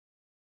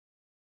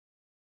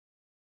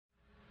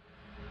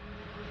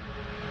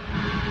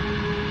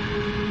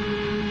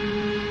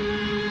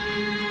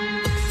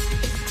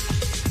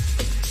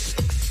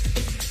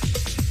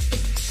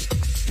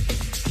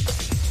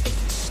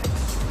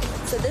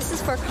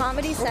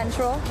Comedy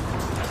Central.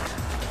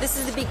 This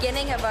is the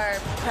beginning of our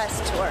press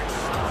tour.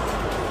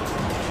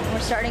 We're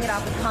starting it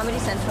off with Comedy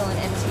Central and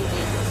MTV.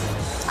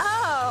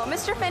 Oh,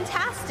 Mr.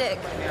 Fantastic.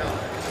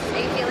 Are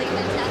you feeling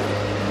fantastic?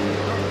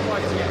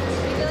 Quite yet.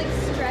 Are you feeling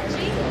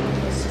stretchy?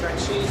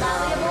 Stretchy.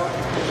 Malleable?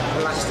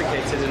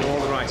 Elasticated in all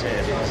the right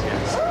areas,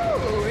 yes. Oh,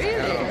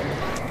 really?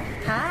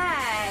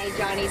 Hi,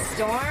 Johnny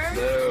Storm.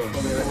 Hello.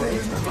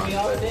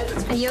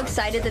 Are you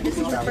excited that this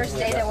is the first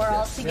day that we're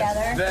all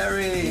together?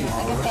 Very.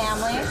 Like a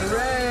family?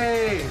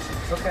 Hooray!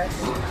 Okay.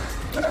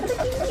 But the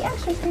TV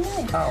actually pretty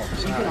nice. Oh.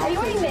 Are you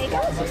wearing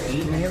makeup?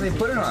 Yeah, they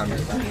put it on me. I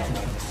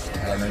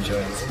have no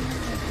choice.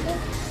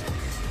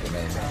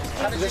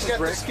 Amazing. This is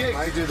Rick.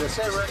 I do this.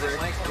 Hey, Rick. Oh,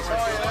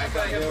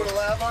 yeah, I can put a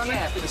lab on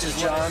it. This is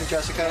John,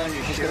 Jessica, and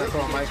you're going to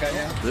throw a mic on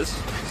you? This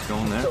is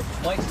going there. So,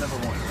 Mike's number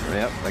one.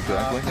 Yep,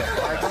 exactly.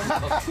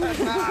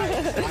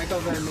 Michael,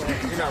 then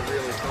you're not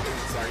really filming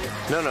this, are you?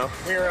 No, no.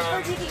 We're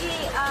behind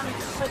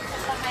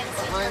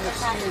the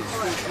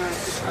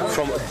scenes.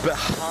 From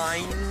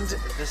behind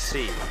the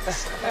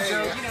scenes.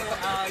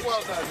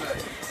 Well done, man.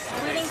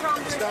 Reading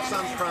prompters. Stuff's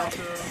on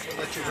prompter. We'll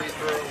let you read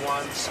through it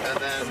once, and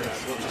then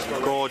we'll just go.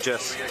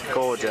 Gorgeous,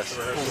 gorgeous.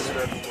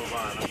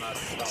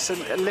 It's a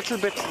little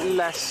bit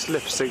less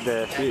lipstick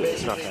there.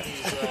 It's not there.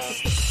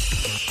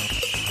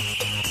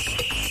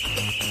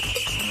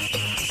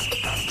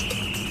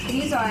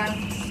 These are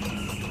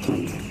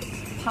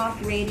pop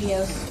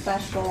radio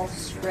special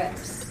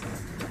scripts.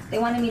 They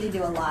wanted me to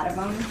do a lot of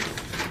them,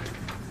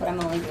 but I'm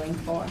only doing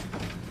 4.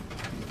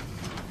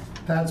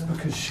 That's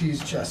because she's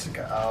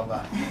Jessica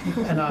Alba,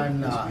 and I'm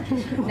not.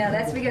 No,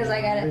 that's because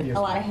I got a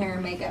lot of hair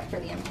and makeup for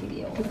the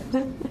MTV Awards.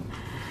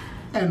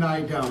 And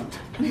I don't.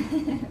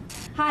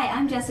 Hi,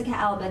 I'm Jessica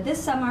Alba.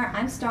 This summer,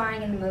 I'm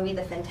starring in the movie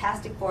The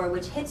Fantastic Four,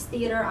 which hits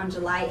theater on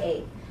July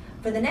 8th.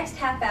 For the next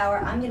half hour,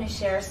 I'm going to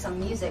share some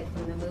music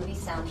from the movie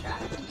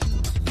soundtrack.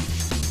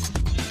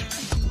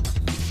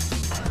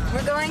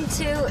 We're going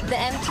to the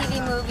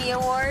MTV Movie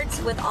Awards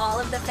with all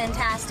of the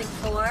Fantastic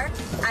Four.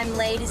 I'm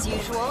late as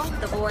usual.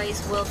 The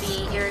boys will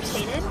be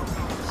irritated.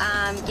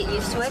 Get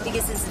used to it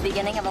because this is the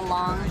beginning of a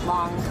long,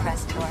 long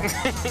press tour.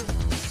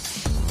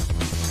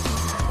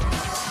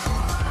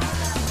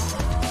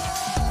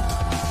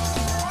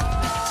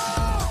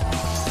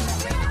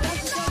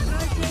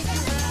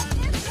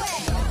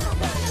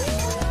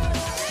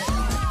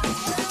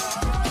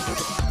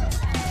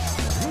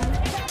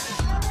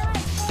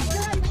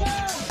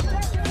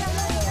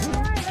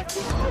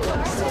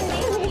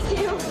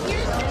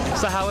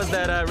 So how was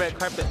that red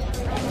carpet?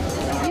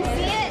 You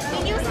see it?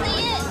 Did you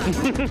see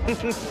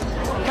it?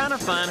 Kind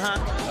of fun, huh?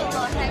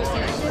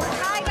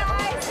 Hi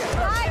guys!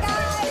 Hi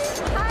guys!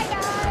 Hi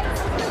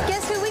guys!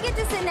 Guess who we get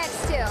to sit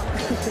next to?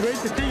 Great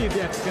to see you,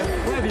 Jessica.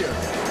 Love you.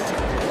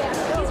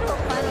 Yeah, he's real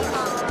funny,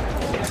 huh?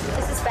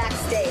 This is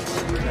backstage.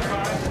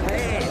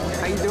 Hey,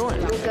 how you doing?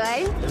 You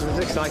good? This is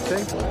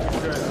exciting.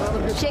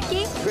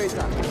 Chicky? Great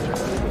time.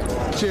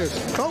 Cheers.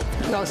 Oh,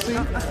 now see?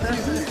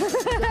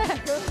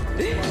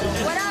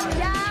 What up,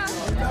 Joe?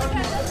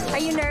 Are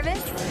you nervous?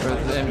 For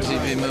the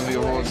MTV Movie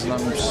Awards, and I'm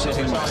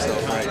shitting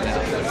myself right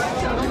now.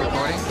 Oh my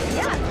God.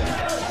 Yeah.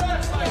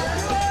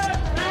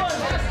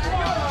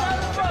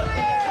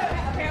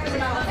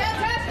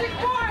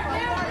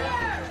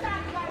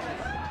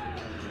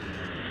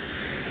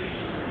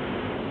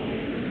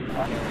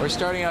 We're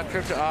starting our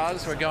trip to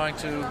Oz. We're going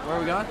to, where are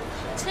we going?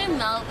 To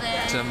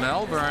Melbourne. To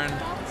Melbourne.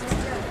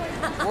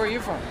 Where are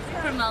you from?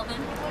 From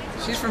Melbourne.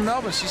 She's from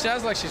Melbourne. She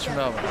sounds like she's from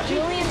Melbourne.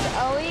 Julian's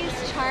always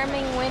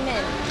charming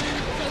women.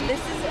 This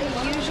is a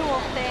usual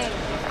thing.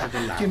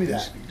 Give me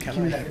that. Give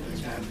me that.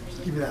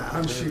 Give me that.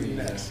 I'm shooting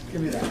this.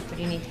 Give me that. What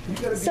do you need?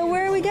 So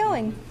where are we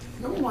going?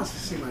 No one wants to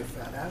see my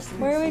fat ass.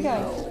 Where are we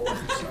going?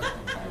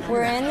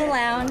 We're in the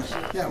lounge.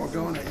 Yeah, we're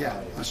going to,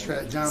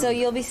 Australia. John, So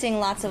you'll be seeing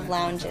lots of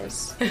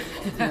lounges.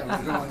 yeah,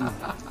 we're going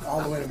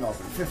all the way to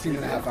Melbourne. 15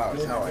 and a half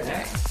hours. How are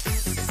you?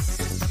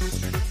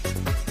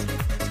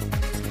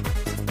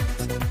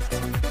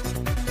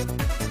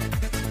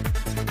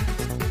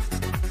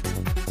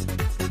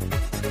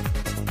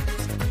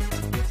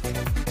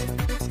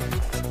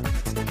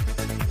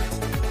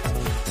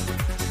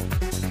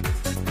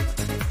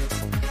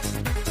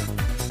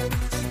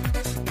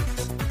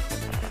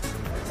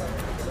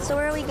 So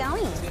where are we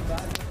going?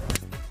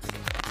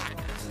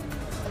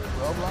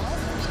 Go blind.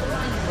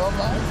 Go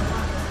blind.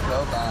 Go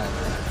blind.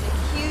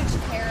 Huge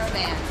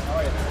caravan.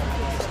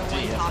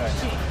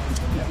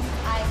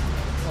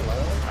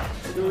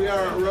 Here we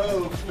are at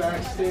Rogues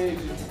backstage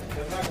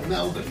in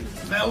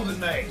Melbourne,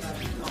 mate,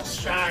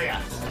 Australia.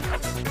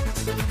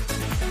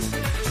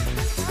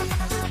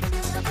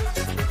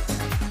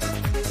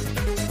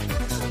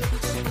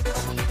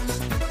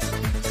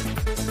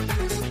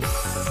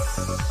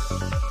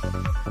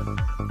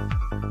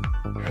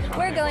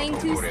 We're going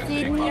to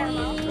Sydney,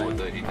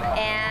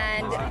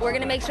 and we're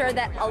going to make sure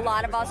that a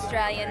lot of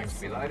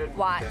Australians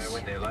watch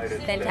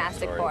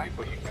Fantastic Four.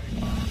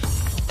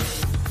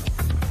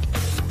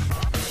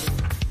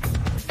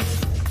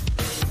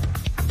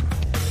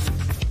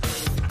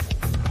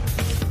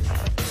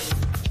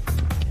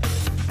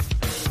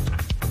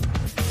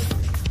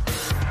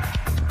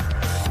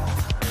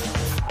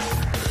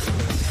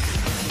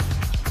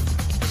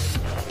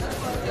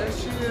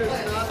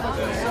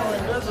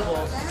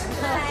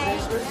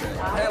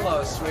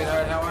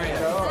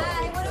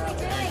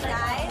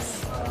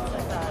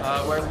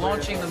 We're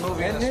launching the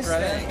movie in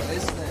Australia.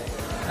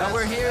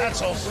 We're here.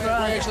 That's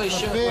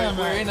Australia.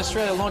 We're in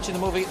Australia launching the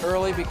movie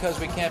early because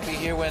we can't be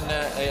here when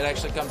it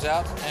actually comes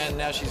out. And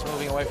now she's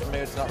moving away from me.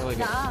 It's not really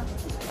good. Nah.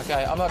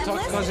 Okay, I'm not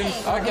talking.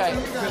 Okay.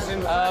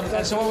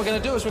 And so what we're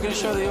going to do is we're going to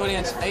show the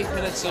audience 8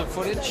 minutes of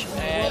footage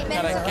and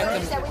kind of get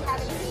them. That we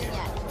haven't seen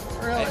yet.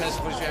 8 minutes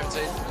of footage we haven't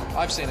seen.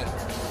 I've seen it,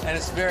 and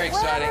it's very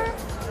exciting.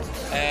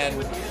 And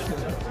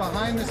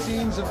behind the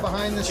scenes of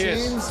behind the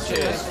cheers. scenes.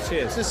 Cheers.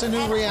 Cheers. Is this a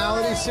new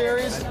reality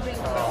series? And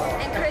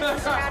Chris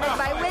is surrounded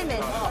by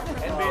women.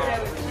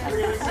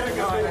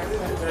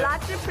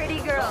 Lots of pretty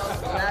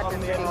girls. Lots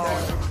of pretty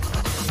girls.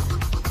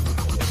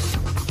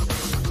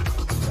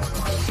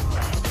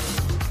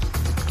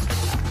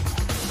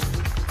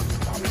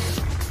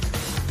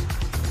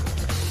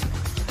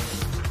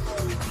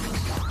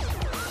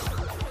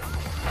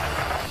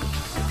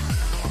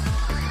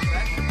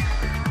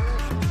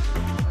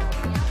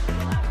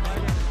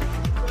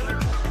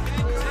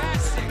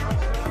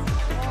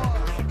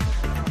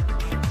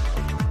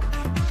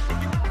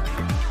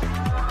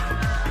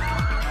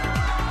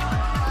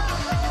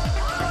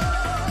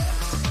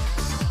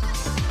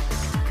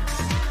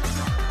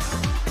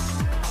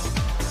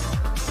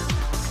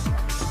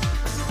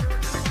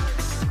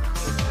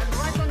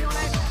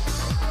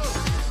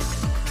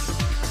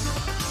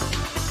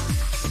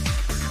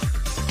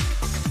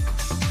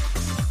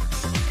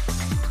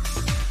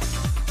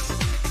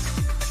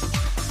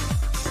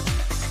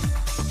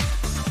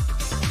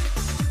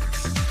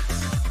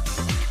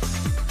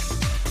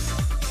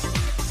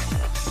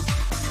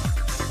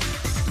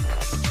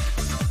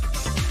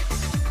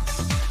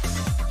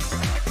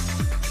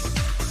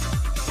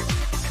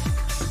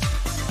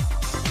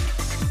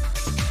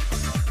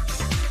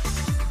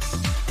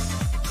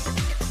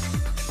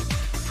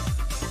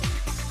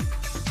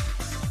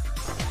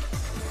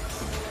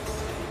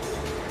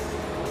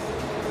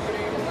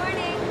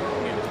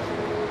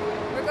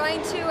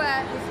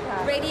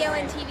 Radio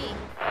and TV.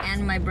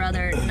 And my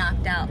brother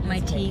knocked out my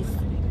teeth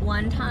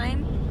one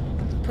time,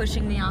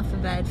 pushing me off the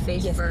bed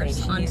face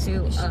first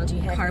onto a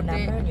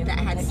carpet that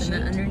had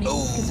cement underneath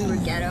because we were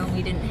ghetto and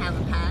we didn't have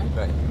a pad.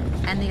 Right.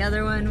 And the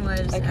other one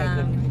was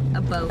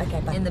a boat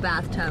in the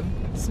bathtub,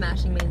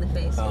 smashing me in the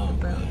face with a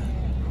boat.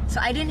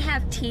 So I didn't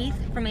have teeth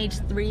from age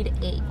 3 to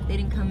 8. They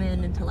didn't come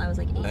in until I was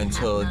like 8.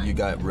 Until you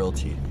got real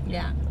teeth.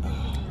 Yeah.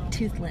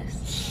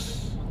 Toothless.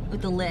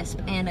 With a lisp,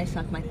 and I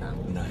sucked my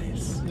thumb.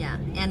 Nice. Yeah,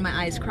 and my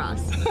eyes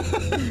crossed.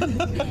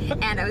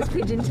 And I was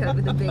pigeon-toed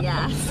with a big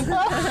ass.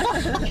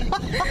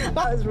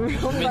 I was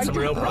real made some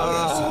real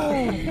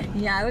progress.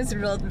 Yeah, I was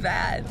real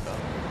bad.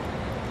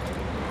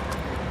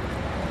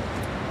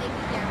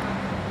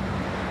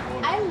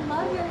 I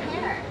love your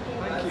hair.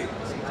 Thank you.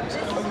 This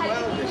is how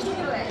you need to do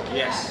it.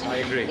 Yes, I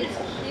agree. It's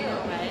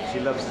cute. She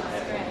loves the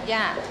hair.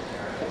 Yeah.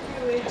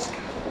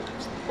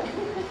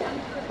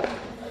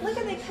 Look,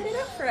 they cut it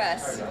up for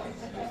us.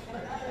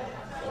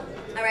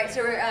 All right,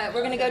 so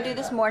we're gonna go do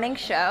this morning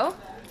show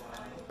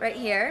right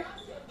here,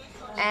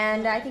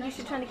 and I think you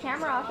should turn the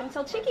camera off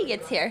until Chicky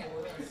gets here.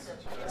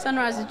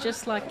 Sunrise is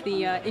just like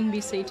the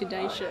NBC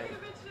Today show,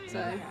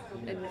 so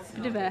it's a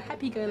bit of a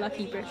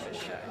happy-go-lucky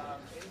breakfast show.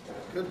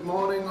 Good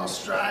morning,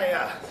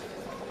 Australia.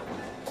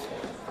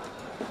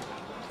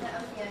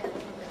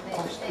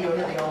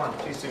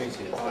 Pleased to meet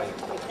you. Hi.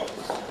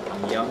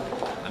 I'm young,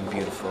 I'm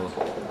beautiful.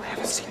 I have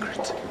a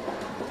secret.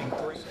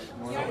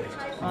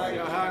 Hi,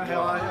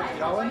 how are you?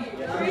 Going?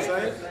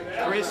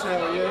 Chris, how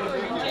are you?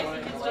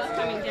 It's just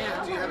coming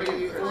down. Do you have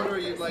any order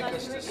you'd like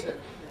us to sit?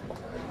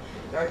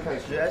 Okay,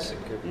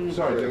 Jessica.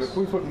 Sorry, Jim, if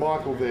we put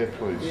Michael there,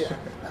 please. Yeah.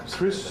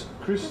 Chris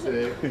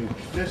there,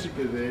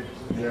 Jessica there.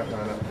 Yeah,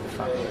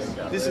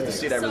 no. This is the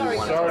seat I really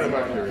wanted. Sorry to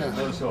make you.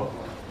 That's all.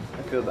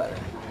 I feel better.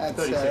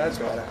 That's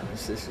better.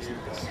 This is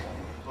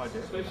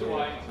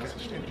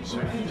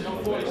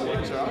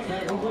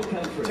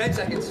 10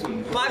 seconds.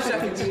 5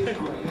 seconds.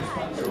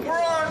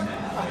 We're on.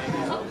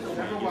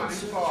 Everyone,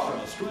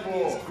 5,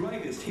 4,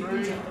 Greatest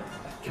hidden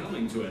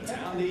coming to a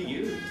town near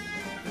you.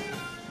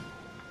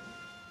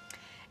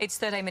 It's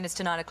 13 minutes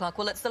to 9 o'clock.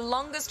 Well, it's the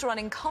longest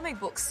running comic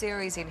book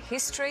series in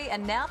history,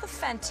 and now the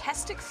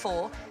Fantastic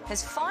Four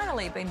has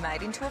finally been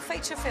made into a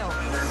feature film.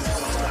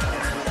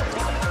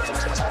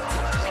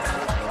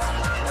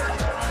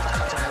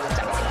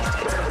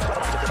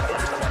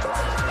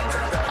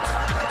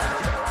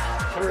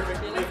 Terrific.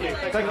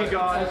 Thank you,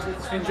 guys.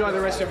 Enjoy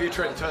the rest of your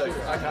trip too.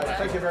 Okay.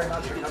 Thank you very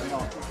much for coming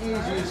on.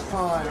 Easiest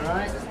time,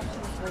 right?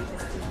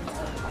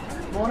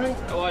 Morning.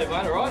 How are you,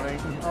 mate? All right?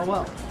 Oh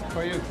well. How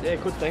are you? Yeah,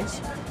 good,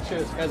 thanks.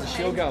 Cheers. How's the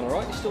Shield going? All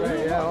right? You still doing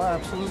it? Yeah, well,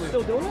 absolutely.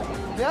 Still doing it?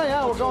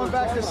 Yeah. We're going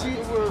back to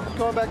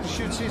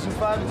shoot season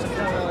 5 in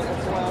September.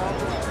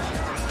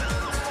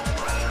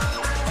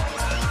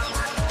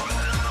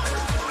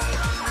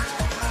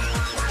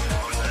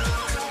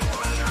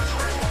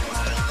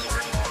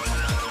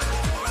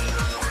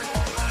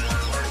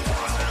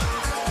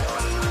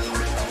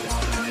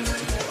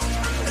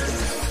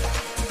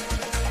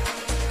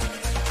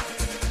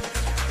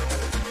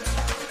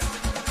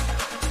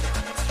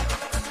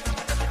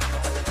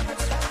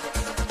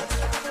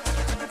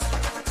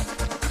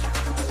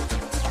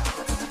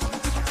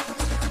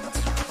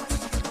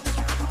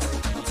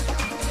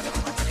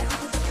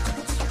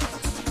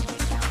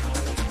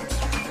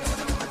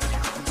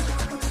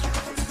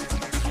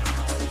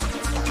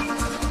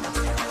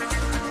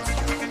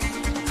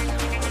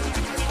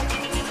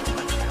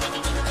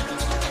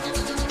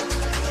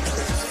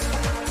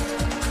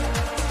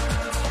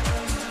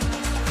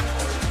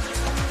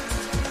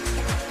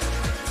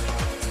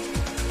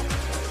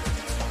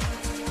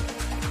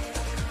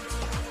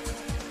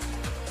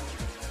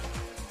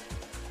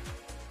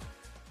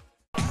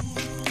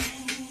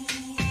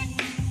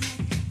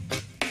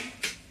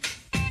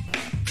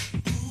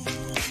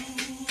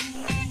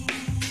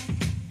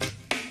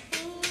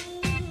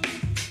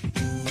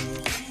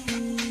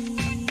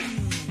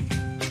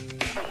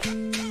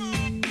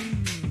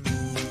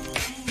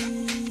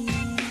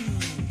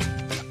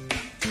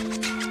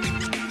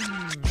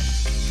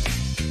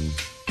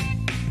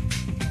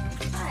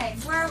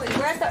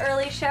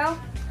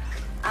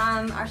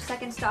 Our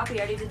second stop, we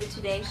already did the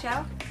Today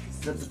Show.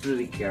 That's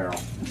really Carol.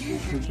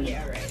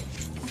 Yeah, right.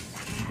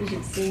 You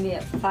should see me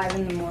at 5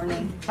 in the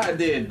morning. I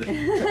did.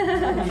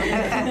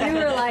 You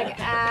were like,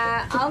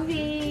 I'll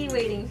be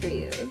waiting for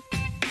you.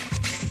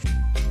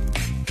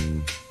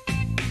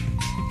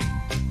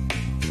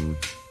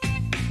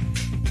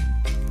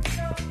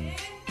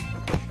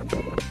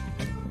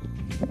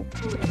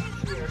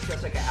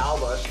 Jessica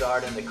Alba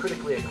starred in the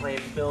critically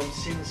acclaimed film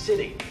Sin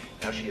City.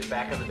 Now she is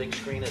back on the big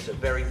screen as a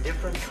very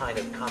different kind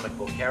of comic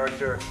book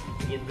character,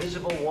 the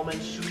Invisible Woman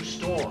Sue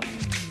Storm.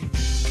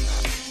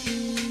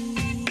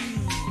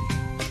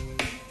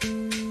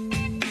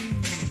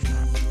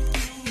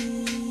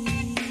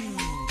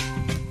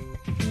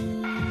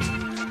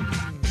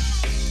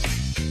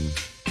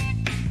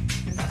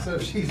 So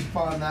she's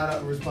found that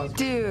up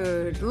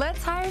responsibility. Dude,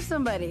 let's hire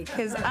somebody,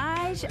 because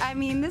I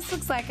mean, this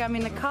looks like I'm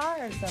in a car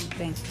or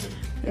something.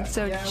 It's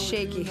so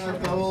shaky.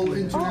 The whole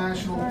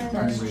international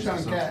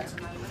junket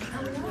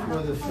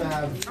for the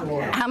Fab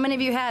Four. How many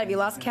of you had? Have you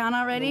lost count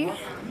already?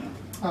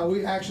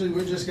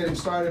 We're just getting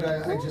started.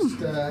 I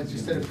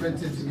just did a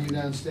print interview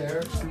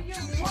downstairs.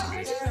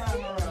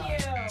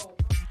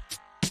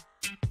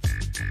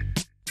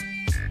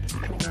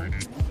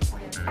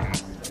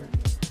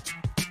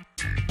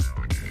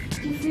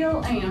 Do you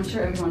feel, I mean, I'm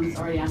sure everyone's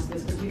already asked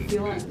this, but do you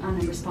feel a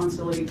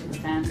responsibility to the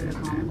fans of the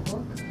comic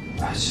book?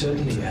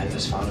 Certainly,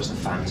 as far as the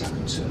fans are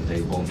concerned,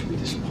 they won't be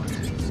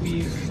disappointed.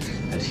 We've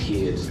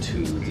adhered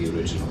to the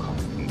original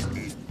comic book.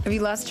 Have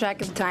you lost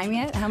track of time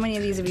yet? How many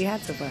of these have you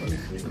had so far?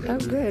 Oh,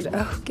 good.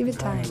 Oh, give it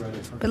time.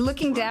 But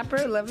looking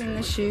dapper, loving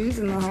the shoes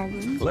and the whole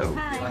thing. Hello.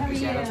 Hi, how are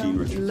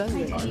you?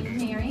 Lovely.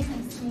 Mary,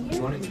 nice to meet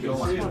you.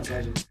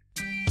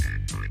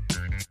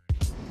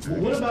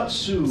 Well, what about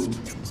Sue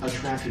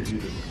attracted you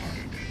to her?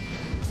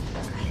 I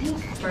think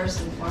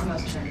first and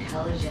foremost her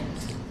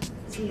intelligence.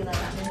 See you later.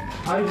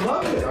 I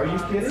love it. Are you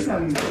kidding?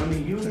 I'm a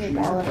huge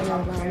smart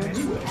fan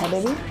anyway. Hi,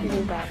 baby.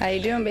 How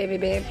you doing, baby,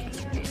 babe?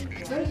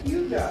 Thank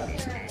you,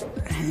 guys.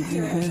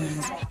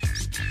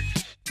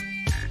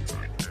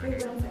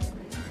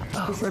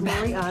 Oh, we're back.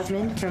 Lori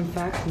Osmond from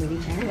Fox Movie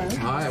Channel.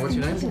 Hi, what's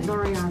your name? This is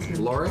Lori Osmond.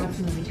 Lori? Fox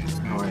Movie Channel.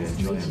 How are you? Nice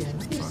to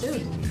meet you.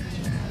 Sue.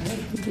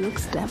 He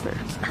looks dapper.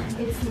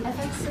 It's the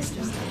FX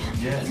Sisters.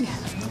 Yes.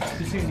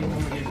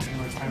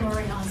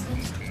 Lori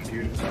Osmond.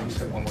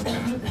 One more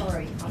time.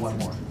 Lori. One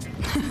more.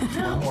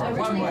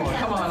 One more.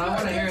 Come on, I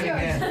want to hear it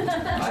again.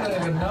 I don't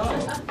even know.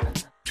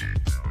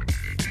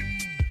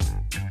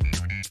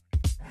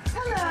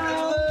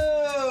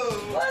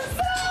 What's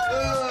up?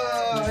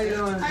 How you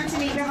doing? I'm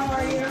Tanika. How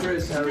are you?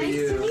 Chris, how are nice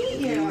you? Nice to meet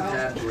you. You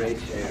have great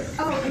hair.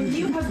 Oh, and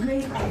you have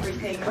great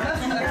everything.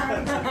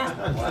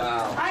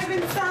 Wow. I've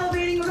been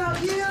salivating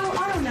about you,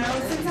 I don't know,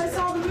 since I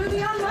saw the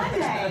movie on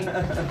Monday.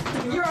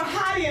 You're a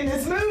hottie in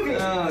this movie.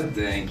 Oh,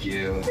 thank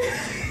you.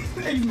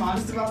 Are you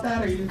modest about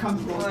that, or are you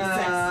comfortable with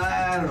sex?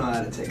 I don't know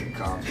how to take a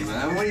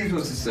compliment. What are you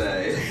supposed to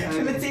say?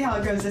 Let's see how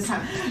it goes this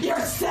time.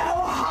 You're so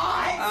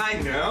hot! I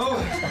know.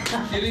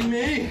 Kidding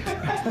me?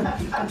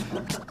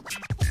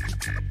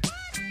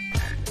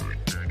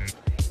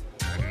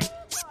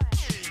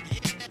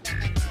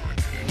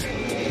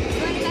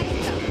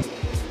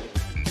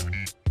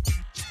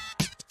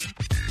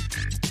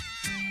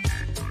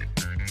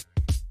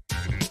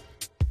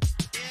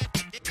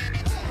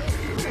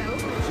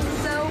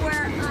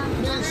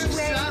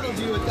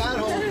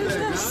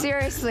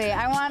 Seriously,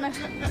 I want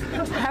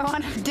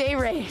a day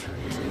rate.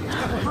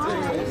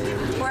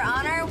 We're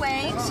on our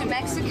way to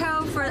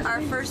Mexico for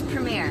our first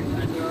premiere.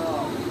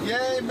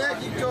 Yay,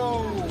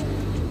 Mexico!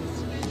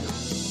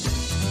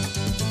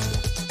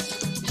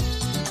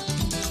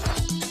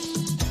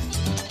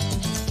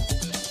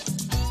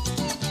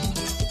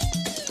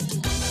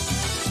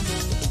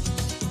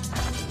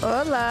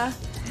 Hola.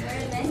 We're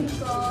in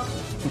Mexico.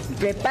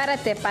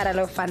 Prepárate para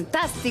lo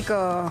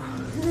fantástico.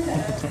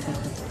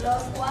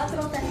 Los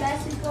cuatro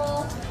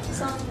fantásticos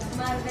son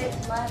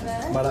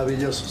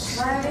Maravillosos.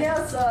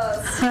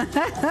 maravillosos.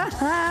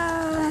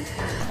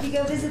 You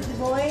go visit the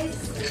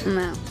boys?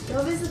 No.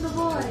 Go visit the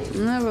boys.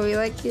 No, but we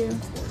like you.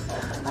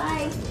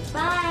 Bye.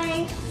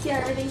 Bye. See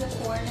everything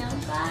before now.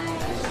 Bye.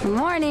 Good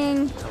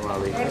morning. How are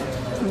we?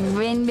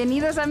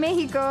 Bienvenidos a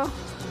México.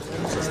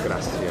 Muchas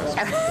gracias.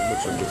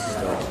 Mucho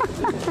gusto.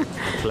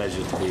 A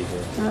pleasure to be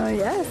here. Oh,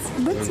 yes.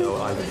 Even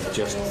though I've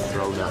just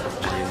thrown up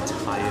an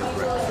entire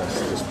breakfast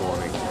this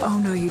morning. Oh,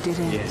 no, you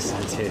didn't. Yes,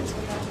 I did.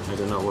 I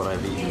don't know what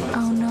I've eaten. But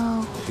Oh,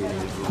 no. feeling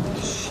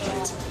like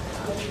shit.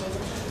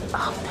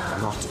 Oh,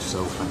 no. Not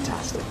so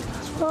fantastic.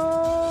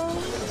 Oh.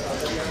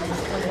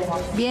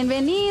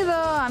 Bienvenido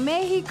a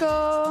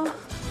México.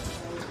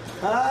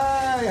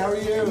 Hi, how are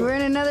you? We're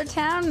in another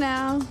town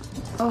now.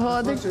 A whole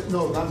other.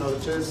 No, not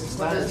noches.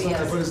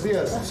 Buenos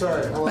dias.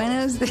 Sorry.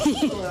 Buenos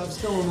dias. I'm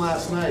still in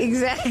last night.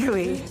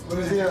 Exactly.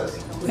 Buenos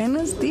dias.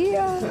 Buenos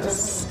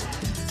dias.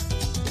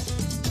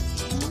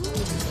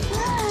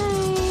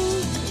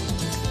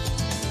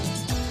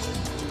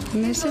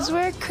 And this is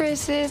where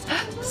Chris is.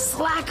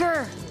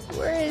 Slacker!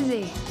 Where is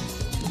he?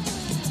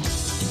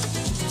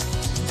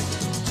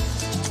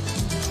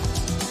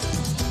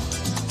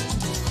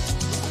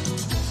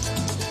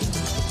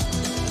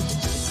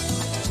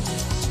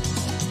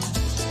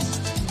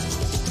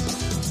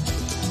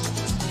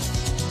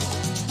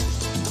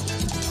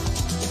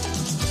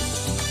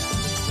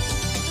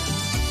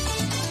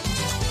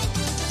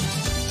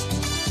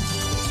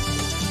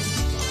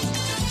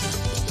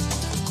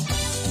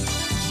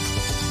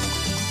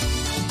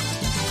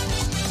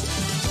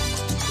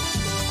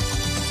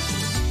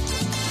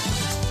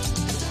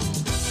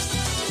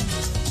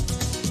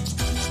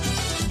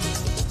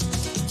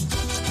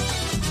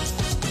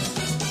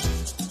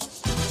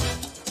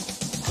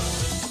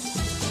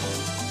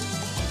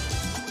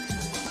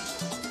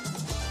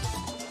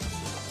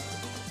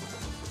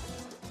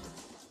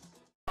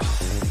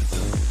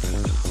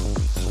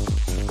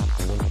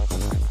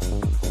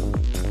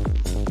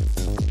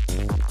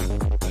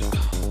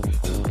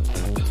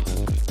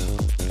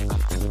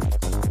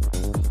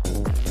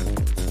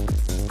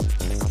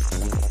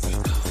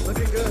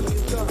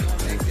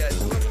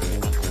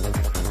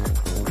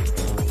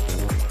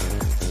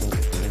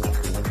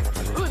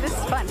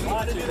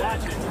 Watch it.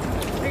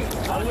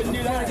 I wouldn't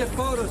do that. Get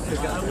photos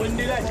together. I wouldn't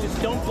do that.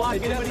 Just don't block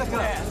anybody's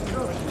path.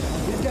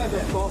 These guys are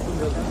far from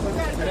the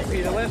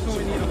last one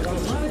we need is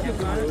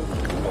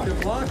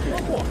they're blocking.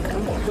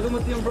 Come on. Put them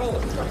with the umbrella.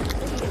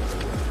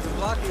 They're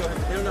blocking.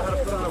 They don't know how to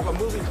put on a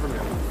moving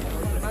permit.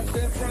 Not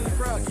stay in front of the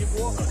crowd. Keep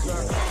walking,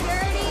 sir.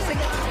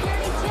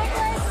 Security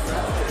checklist.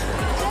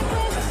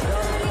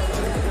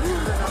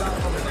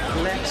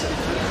 Let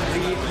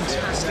the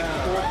Fantastic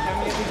Four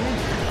premiere begin.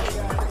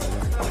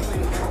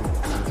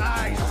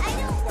 Nice.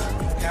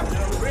 Captain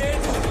on the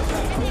bridge.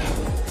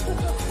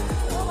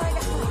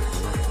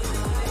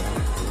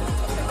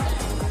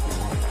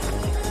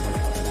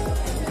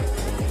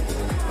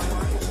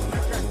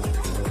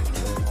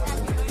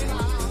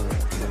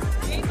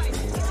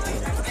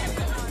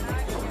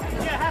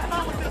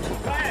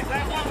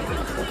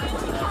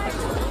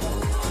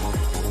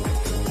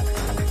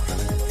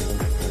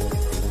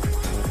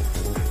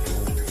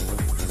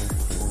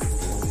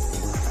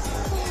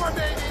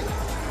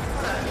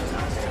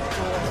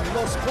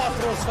 Los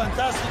Cuatros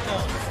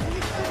Fantásticos.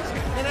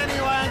 In any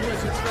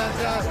language, it's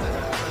fantastic.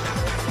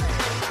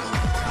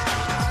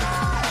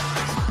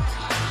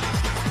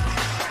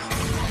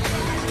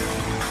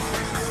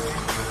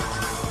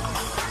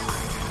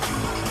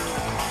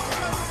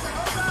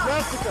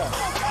 Jessica.